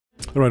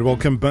All right,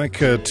 welcome back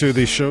to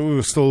the show.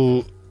 We're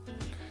still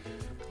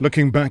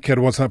looking back at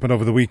what's happened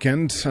over the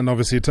weekend and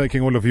obviously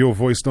taking all of your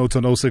voice notes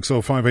on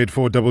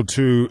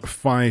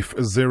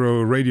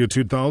 060-584-2250, Radio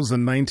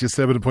 2000,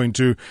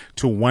 97.2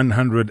 to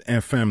 100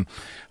 FM.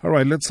 All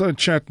right, let's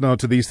chat now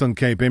to the Eastern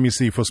Cape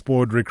MEC for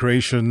Sport,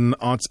 Recreation,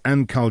 Arts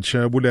and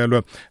Culture,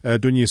 Bulelwa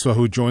Tunyiswa,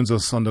 who joins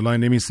us on the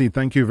line. MEC,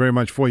 thank you very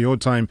much for your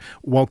time.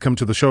 Welcome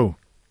to the show.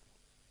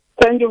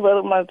 Thank you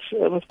very much,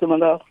 Mr.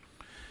 Marawa.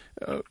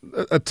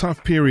 A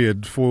tough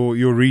period for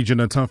your region,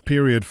 a tough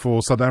period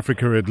for South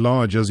Africa at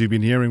large, as you've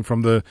been hearing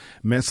from the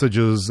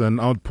messages and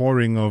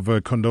outpouring of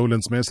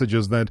condolence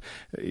messages that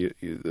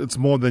it's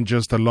more than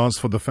just a loss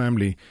for the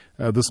family.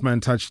 This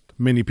man touched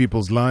many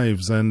people's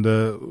lives, and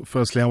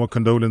firstly, our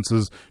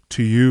condolences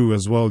to you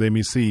as well,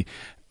 MEC.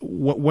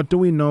 What do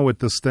we know at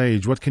this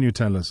stage? What can you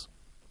tell us?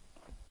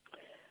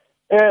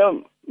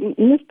 Mr.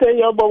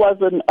 Yobo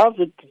was an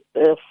avid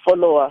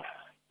follower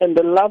and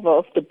a lover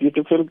of the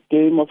beautiful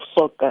game of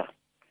soccer,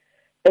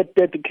 a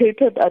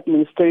dedicated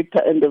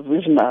administrator and a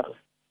visionary,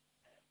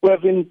 who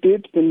have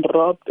indeed been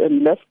robbed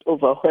and left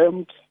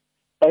overwhelmed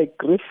by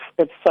grief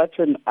at such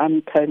an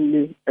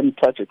untimely and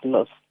tragic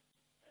loss.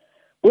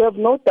 We have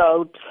no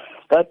doubt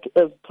that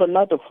as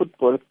Tornado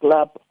Football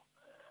Club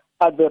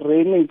are the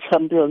reigning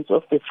champions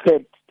of the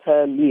third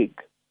tier league,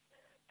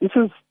 this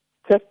is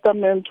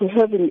testament to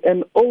having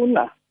an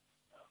owner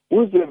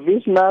who is a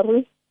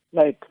visionary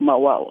like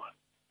Marawa.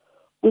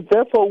 We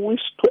therefore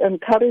wish to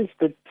encourage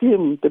the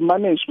team, the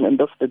management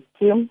of the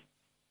team,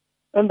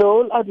 and the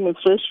whole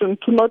administration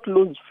to not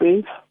lose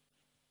faith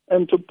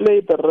and to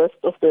play the rest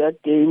of their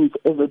games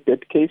as a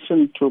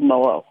dedication to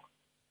Marawa.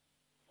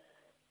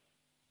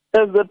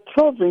 As the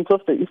province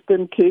of the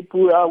Eastern Cape,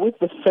 we are with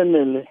the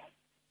family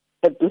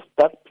at this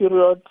dark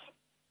period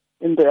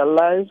in their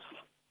lives.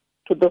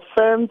 To the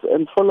fans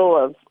and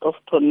followers of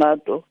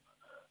Tornado,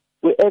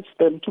 we urge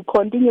them to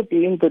continue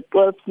being the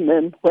 12th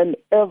man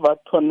whenever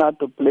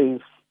Tornado plays.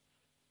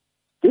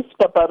 This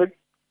barbaric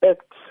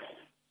act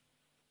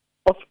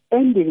of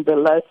ending the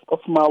life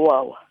of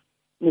Marawa,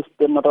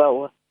 Mr.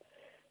 Marawa,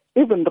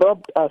 even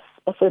robbed us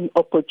of an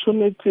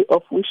opportunity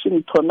of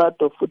wishing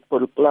Tornado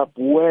Football Club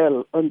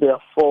well on their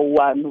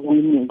 4-1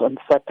 winning on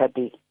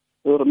Saturday.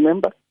 You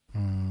remember?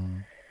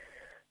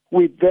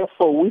 We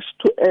therefore wish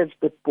to urge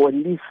the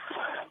police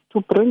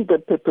to bring the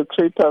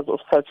perpetrators of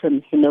such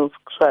an heinous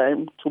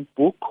crime to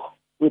book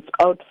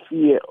without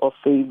fear or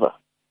favor.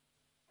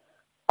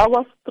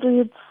 Our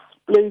streets,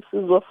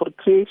 places of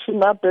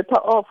recreation are better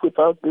off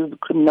without these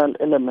criminal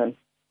elements.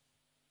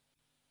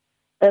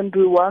 And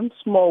we once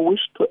more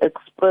wish to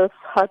express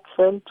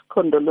heartfelt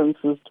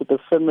condolences to the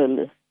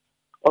family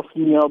of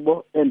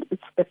Nyobo and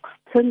its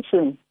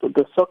extension to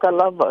the soccer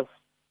lovers,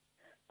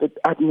 the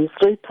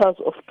administrators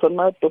of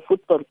Tornado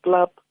Football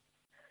Club,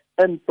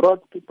 and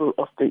broad people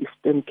of the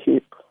Eastern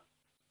Cape.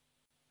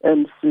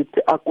 And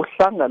sithi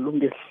akuhlanga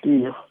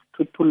lungehliyo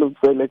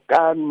tuthuluzele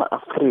kani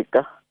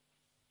ma-Afrika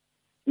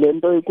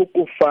lento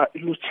ikukufa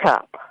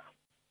iluchapa.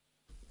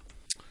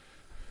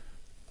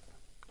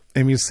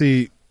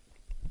 MEC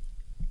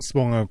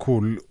Sibonga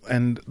Kakhulu,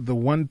 and the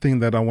one thing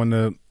that I want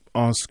to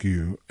ask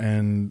you,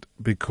 and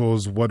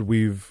because what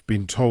we've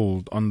been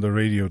told on the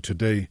radio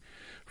today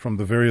from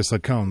the various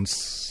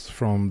accounts,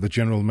 from the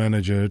general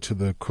manager to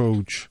the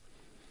coach,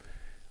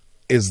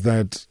 is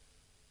that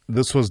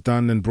this was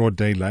done in broad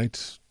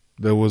daylight.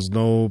 There was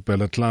no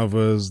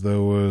balaclavas,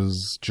 there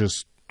was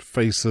just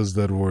faces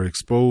that were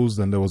exposed,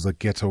 and there was a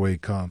getaway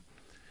car.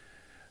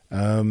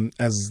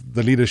 As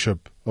the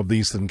leadership of the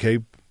Eastern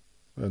Cape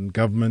and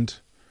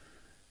government,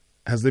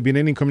 has there been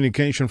any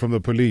communication from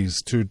the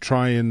police to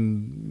try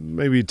and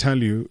maybe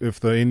tell you if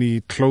they're any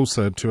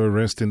closer to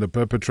arresting the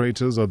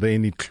perpetrators? Are there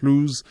any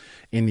clues,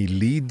 any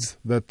leads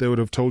that they would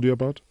have told you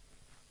about?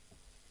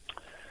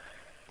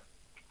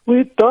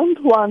 We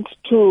don't want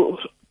to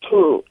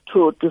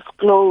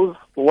disclose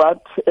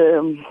what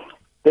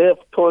they have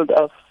told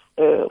us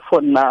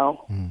for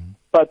now,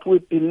 but we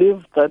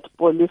believe that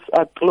police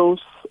are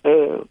close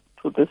to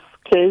this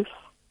case.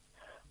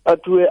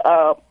 But we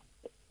are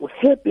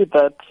happy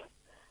that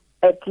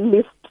at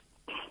least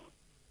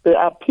there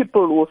are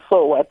people who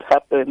saw what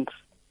happened,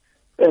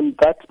 and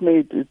that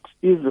made it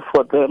easy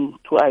for them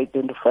to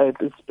identify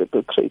these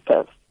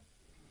perpetrators.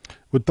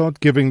 Without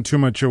giving too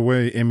much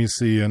away,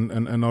 MEC,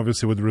 and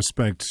obviously with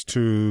respect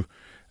to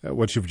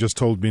what you've just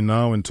told me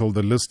now and told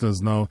the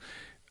listeners now,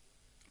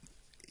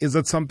 is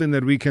that something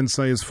that we can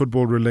say is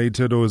football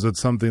related, or is it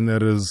something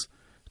that is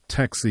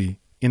taxi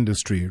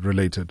industry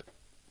related?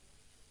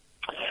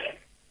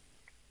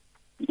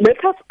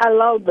 Let us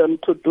allow them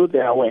to do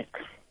their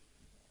work.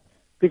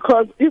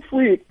 Because if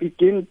we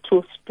begin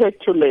to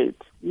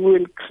speculate, we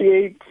will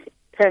create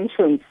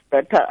tensions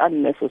that are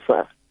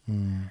unnecessary.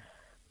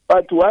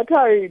 But what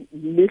I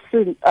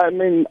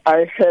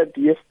heard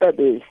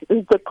yesterday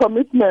is the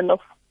commitment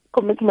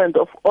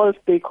of all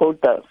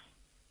stakeholders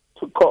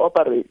to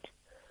cooperate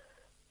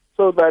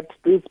so that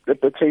these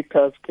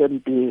perpetrators can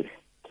be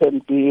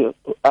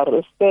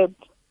arrested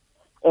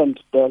and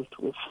dealt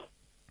with.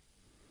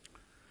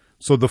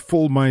 So the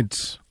full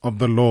might of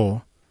the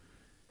law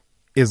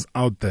is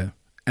out there,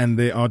 and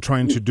they are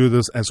trying to do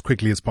this as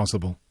quickly as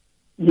possible.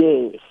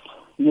 Yes,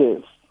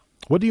 yes.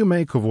 What do you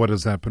make of what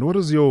has happened? What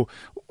does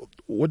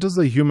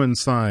the human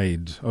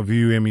side of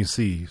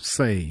UMEC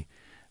say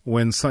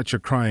when such a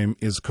crime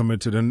is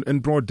committed in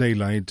broad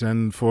daylight,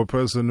 and for a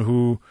person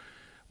who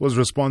was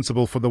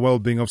responsible for the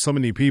well-being of so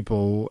many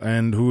people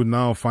and who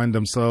now find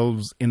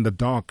themselves in the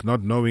dark,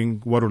 not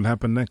knowing what will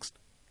happen next?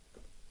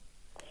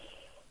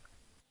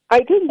 I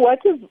think what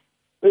is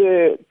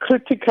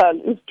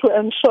critical is to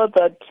ensure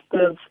that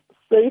there's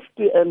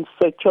safety and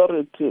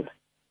security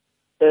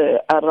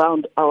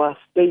around our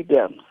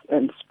stadiums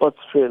and sports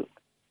fields.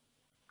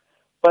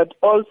 But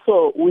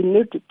also we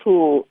need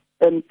to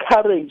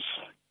encourage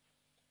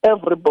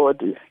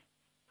everybody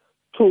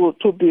to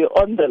be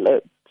on the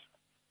alert,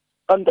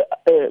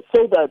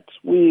 so that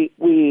we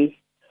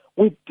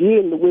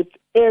deal with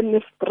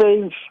any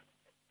strange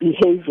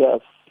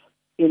behaviors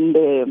in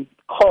the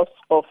course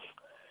of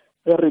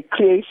the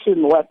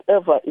recreation,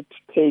 whatever it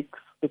takes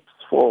its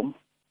form.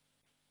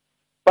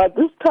 But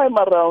this time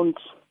around,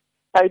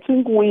 I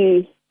think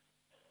we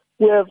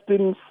have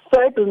been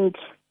saddened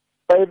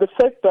by the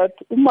fact that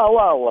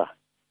Marawa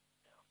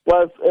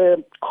was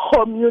a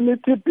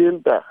community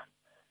builder,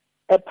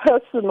 a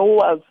person who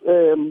was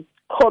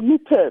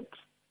committed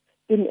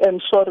in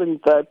ensuring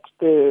that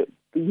the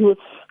youth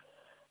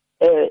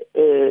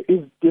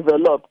is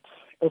developed,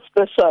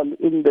 especially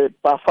in the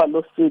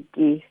Buffalo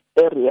City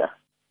area.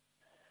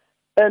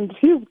 And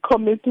his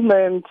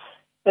commitment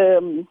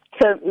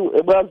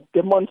was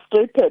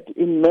demonstrated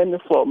in many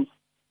forms.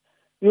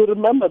 You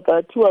remember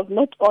that he was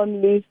not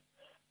only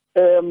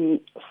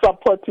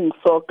supporting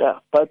soccer,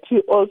 but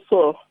he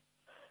also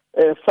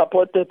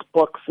supported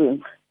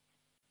boxing.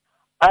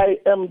 I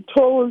am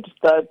told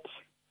that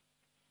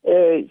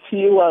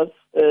he was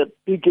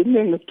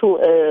beginning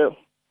to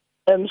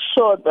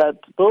ensure that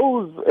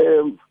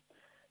those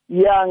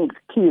young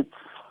kids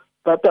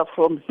that are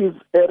from his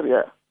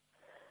area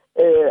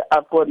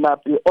are going to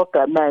be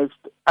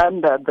organized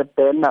under the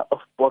banner of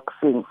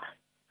boxing.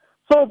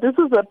 So this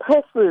is a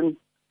person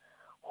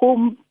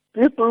whom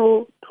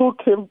people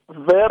took him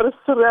very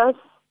serious,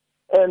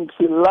 and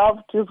he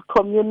loved his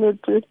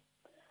community.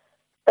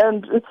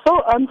 And it's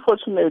so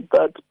unfortunate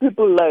that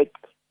people like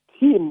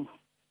him,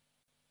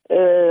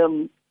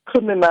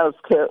 criminals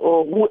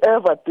or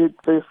whoever did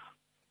this,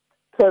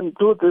 can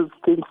do these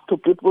things to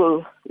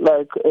people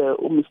like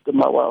Mr.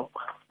 Marawa.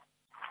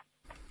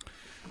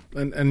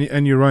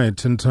 And you're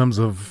right in terms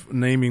of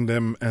naming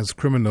them as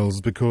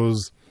criminals,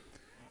 because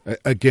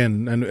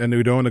again, and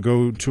we don't want to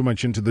go too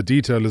much into the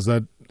detail, is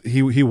that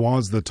he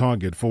was the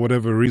target. For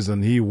whatever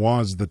reason, he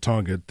was the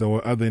target. There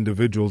were other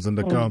individuals in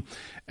the car,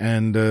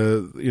 and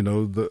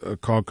the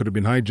car could have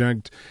been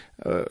hijacked.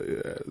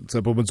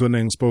 Tsepo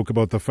Motsoeneng spoke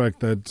about the fact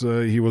that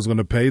he was going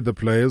to pay the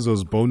players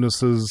those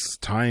bonuses,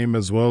 time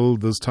as well,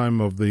 this time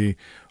of the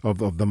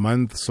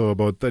month. So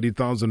about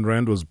 30,000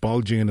 rand was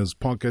bulging in his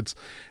pockets,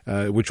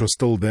 which was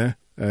still there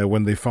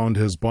when they found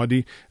his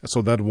body.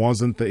 So that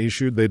wasn't the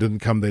issue. They didn't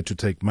come there to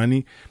take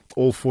money.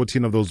 All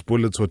 14 of those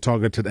bullets were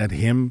targeted at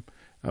him.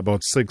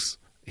 About 6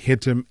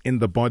 hit him in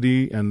the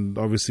body, and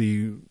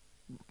obviously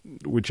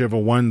whichever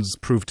ones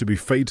proved to be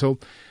fatal.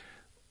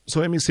 So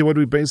MEC, what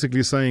we're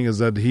basically saying is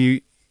that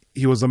he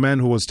was a man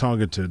who was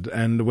targeted,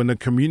 and when a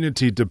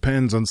community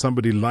depends on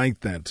somebody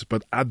like that,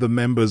 but other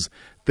members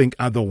think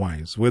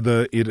otherwise,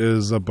 whether it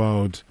is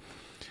about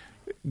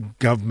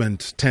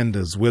government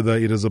tenders, whether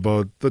it is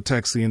about the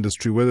taxi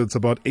industry, whether it's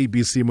about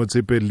ABC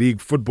Motsepe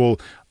League football,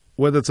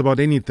 whether it's about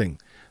anything,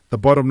 the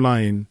bottom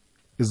line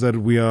is that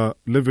we are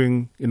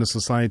living in a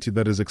society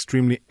that is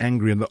extremely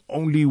angry, and the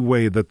only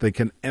way that they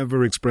can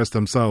ever express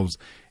themselves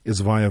is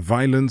via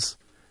violence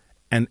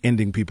and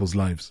ending people's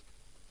lives.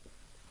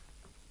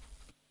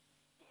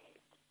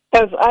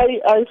 As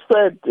I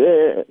said,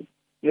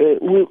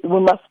 we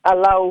must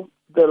allow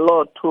the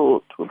law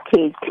to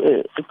take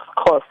its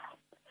course,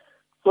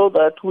 so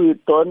that we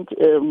don't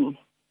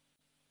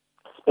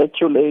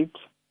speculate,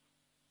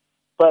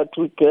 but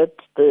we get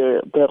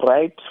the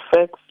right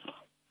facts.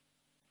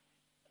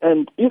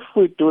 And if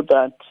we do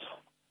that,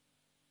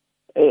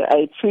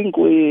 I think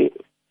we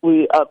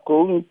are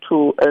going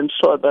to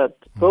ensure that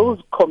those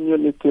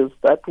communities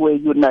that were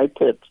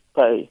united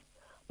by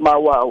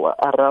Marawa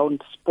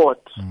around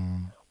sport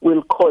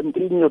will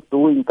continue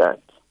doing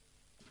that.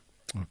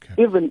 Okay.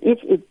 Even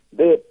if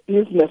the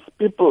business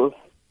people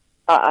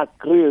are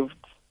aggrieved,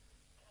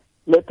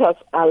 let us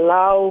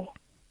allow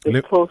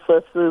the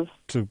processes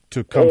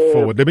to come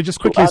forward. Let me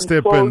just quickly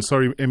step in.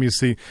 Sorry,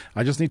 MEC.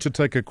 I just need to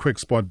take a quick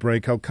spot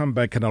break. I'll come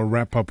back and I'll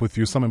wrap up with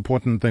you some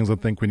important things I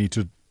think we need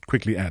to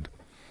quickly add.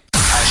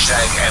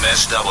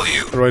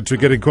 #NSW. Right, we're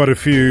getting quite a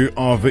few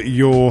of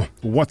your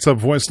WhatsApp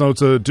voice notes.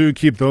 Do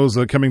keep those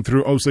coming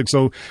through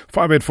 060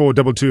 584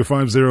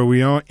 2250.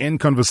 We are in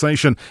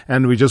conversation,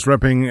 and we're just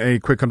wrapping a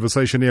quick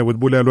conversation here with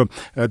Bulelwa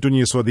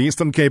Tunyiswa, the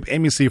Eastern Cape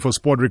MEC for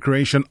Sport,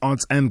 Recreation,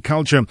 Arts and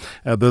Culture.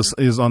 This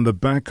is on the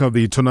back of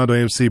the Tornado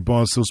FC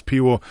boss,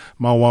 Robert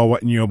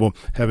Marawa,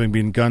 having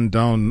been gunned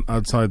down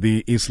outside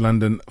the East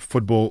London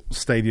Football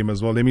Stadium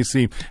as well. Let me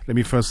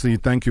firstly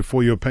thank you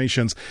for your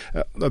patience.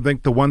 I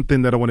think the one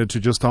thing that I wanted to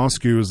just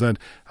ask you is that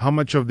how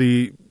much of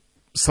the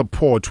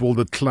support will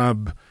the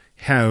club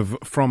have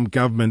from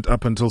government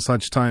up until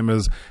such time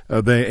as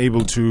they're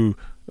able to,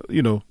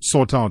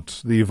 sort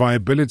out the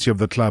viability of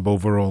the club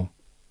overall?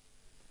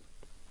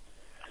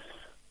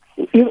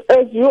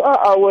 As you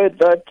are aware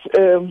that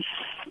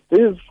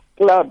these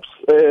clubs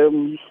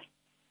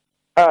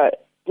are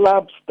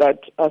clubs that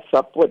are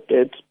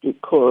supported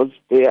because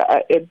they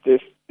are at the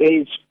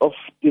stage of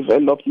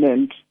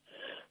development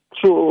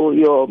through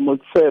your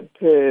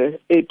Motsepe,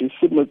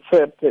 ABC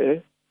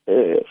Motsepe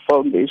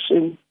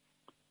Foundation.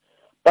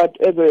 But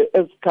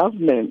as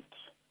government,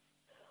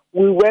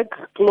 we work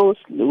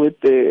closely with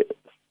the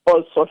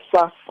also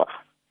SAFA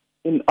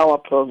in our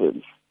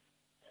province.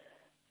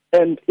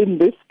 And in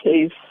this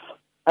case,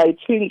 I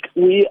think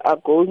we are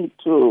going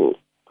to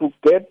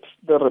get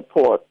the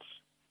report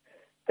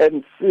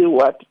and see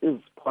what is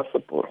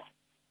possible.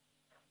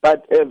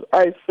 But as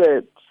I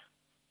said,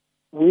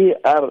 we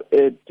are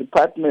a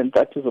department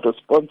that is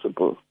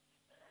responsible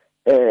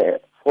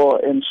for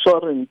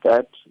ensuring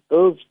that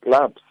those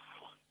clubs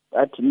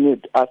that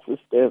need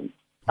assistance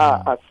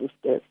are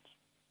assisted.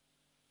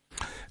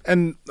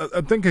 And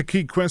I think a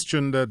key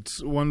question that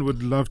one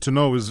would love to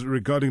know is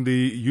regarding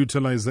the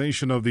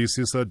utilization of the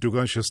Sisa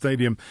Dugasha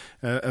Stadium,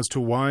 as to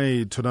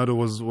why Tornado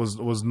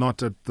was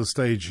not at the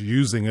stage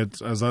using it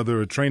as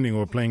either a training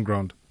or playing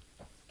ground.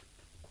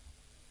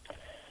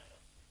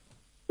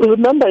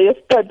 Remember,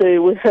 yesterday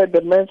we had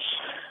a match,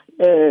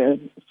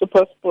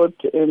 SuperSport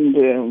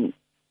and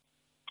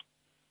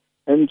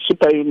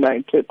Super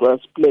United was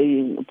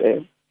playing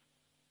there.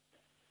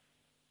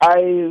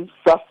 I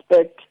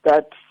suspect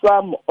that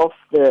one of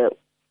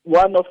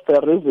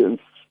the reasons,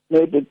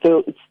 maybe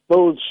it's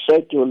those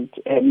scheduled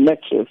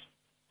matches.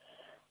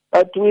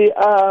 But we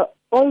are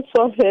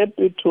also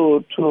happy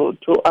to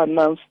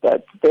announce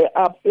that there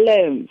are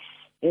plans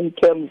in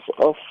terms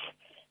of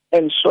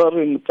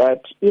ensuring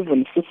that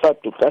even Sisa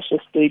Dugasha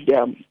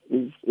Stadium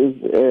is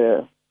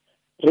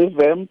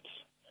revamped,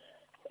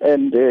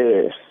 and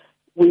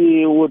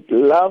we would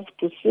love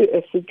to see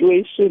a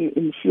situation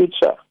in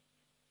future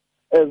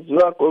as we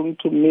are going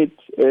to meet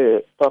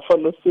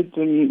Buffalo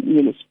City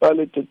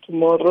Municipality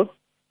tomorrow,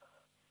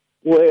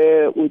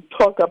 where we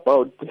talk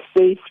about the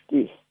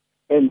safety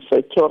and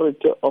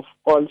security of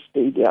all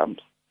stadiums.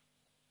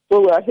 So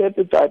we are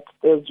happy that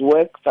there's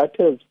work that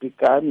has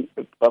begun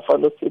at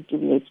Buffalo City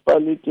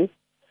Municipality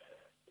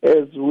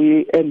as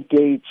we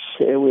engage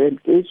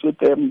with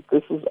them.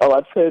 This is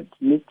our third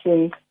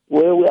meeting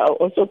where we are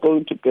also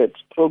going to get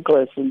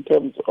progress in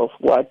terms of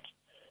what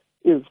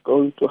is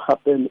going to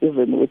happen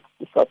even with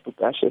the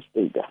Dugasha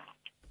Stadium.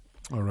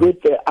 All right.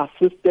 With the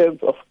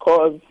assistance, of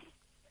course,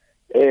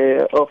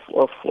 of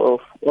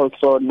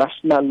also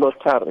National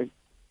Lottery,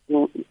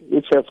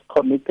 which has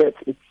committed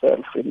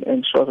itself in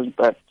ensuring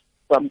that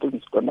something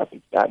is going to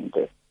be done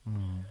there.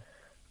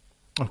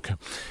 Okay.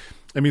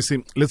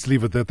 MEC, let's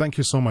leave it there. Thank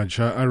you so much.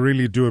 I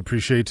really do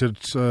appreciate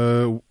it.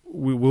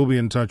 We will be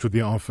in touch with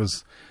the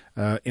office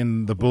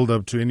in the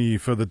build-up to any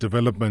further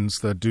developments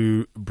that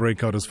do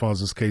break out as far as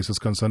this case is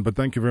concerned. But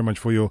thank you very much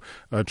for your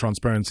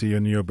transparency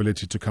and your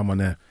ability to come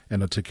on air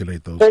and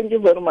articulate those. Thank you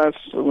very much,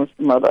 Mr.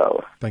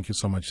 Marawa. Thank you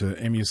so much.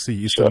 MEC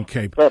Eastern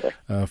Cape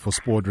for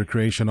Sport,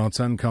 Recreation, Arts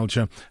and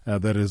Culture.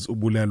 That is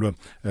Bulelwa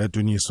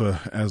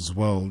Tunyiswa as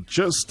well.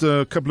 Just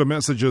a couple of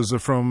messages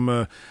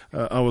from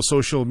our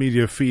social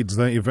media feeds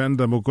there.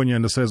 Evander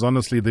Mukunyanda says,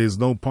 honestly, there is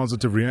no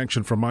positive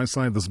reaction from my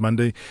side this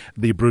Monday.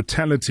 The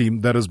brutality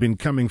that has been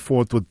coming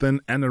forth within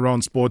and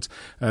around sports,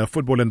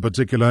 football in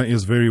particular,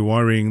 is very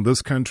worrying.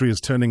 This country is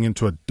turning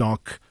into a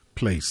dark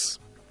place.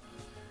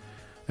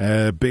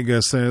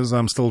 Bigger says,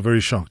 I'm still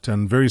very shocked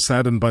and very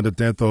saddened by the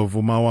death of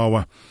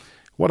Marawa.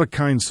 What a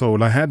kind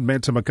soul. I had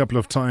met him a couple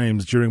of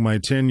times during my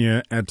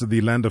tenure at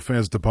the Land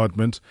Affairs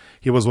Department.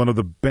 He was one of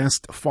the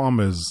best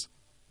farmers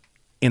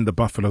in the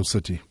Buffalo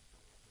City.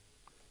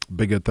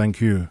 Bigger,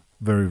 thank you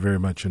very, very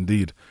much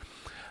indeed.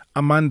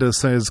 Amanda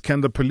says,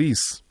 can the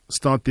police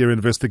start their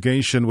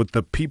investigation with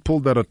the people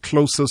that are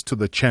closest to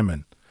the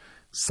chairman?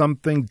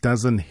 Something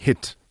doesn't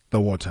hit the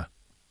water.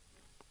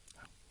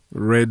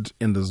 Read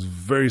in this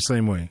very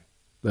same way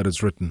that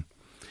it's written.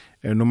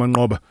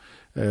 Without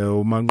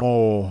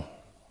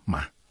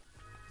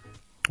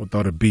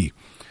a B,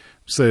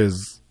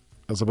 says,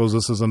 I suppose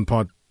this is in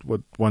part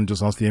what one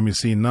just asked the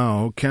MEC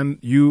now. Can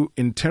you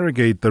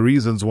interrogate the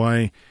reasons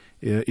why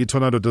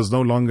Tornado does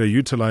no longer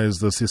utilize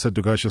the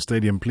Sisadukashe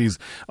Stadium, please,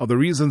 are the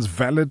reasons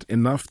valid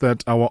enough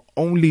that our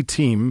only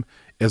team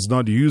is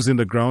not using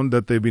the ground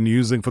that they've been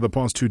using for the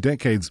past 2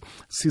 decades?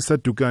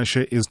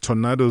 Sisadukashe is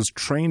Tornado's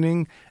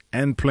training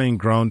and playing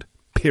ground,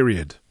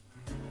 period.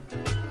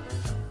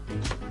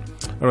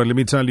 All right, let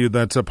me tell you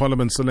that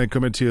Parliament Select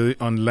Committee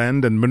on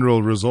Land and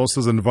Mineral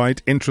Resources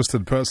invite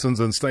interested persons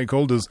and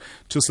stakeholders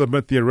to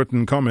submit their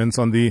written comments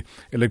on the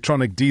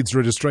Electronic Deeds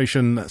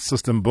Registration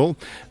System Bill.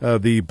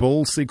 The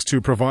bill seeks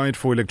to provide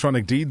for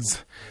electronic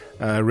deeds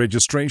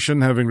registration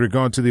having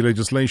regard to the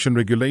legislation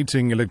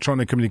regulating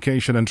electronic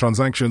communication and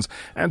transactions,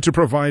 and to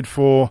provide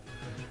for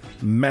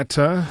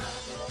matters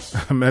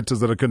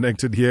that are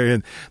connected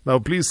herein. Now,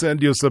 please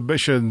send your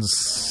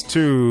submissions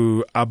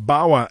to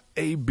ABAWA,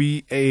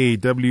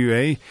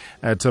 ABAWA,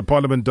 at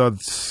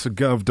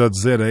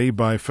parliament.gov.za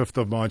by 5th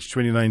of March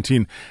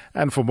 2019.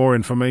 And for more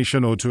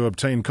information or to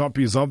obtain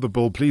copies of the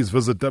bill, please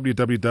visit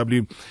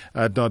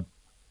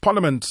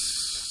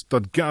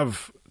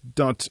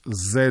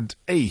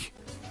www.parliament.gov.za.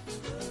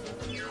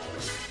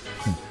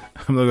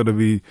 I'm not going to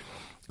be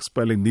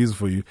spelling these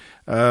for you.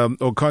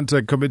 Or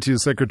contact Committee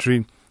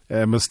Secretary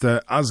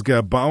Mr.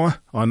 Asgar Bauer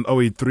on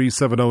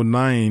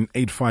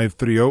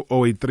 083-709-8530,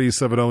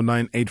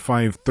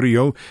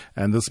 083-709-8530.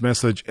 And this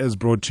message is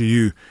brought to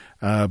you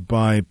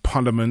by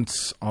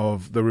Parliament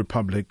of the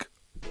Republic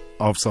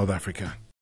of South Africa.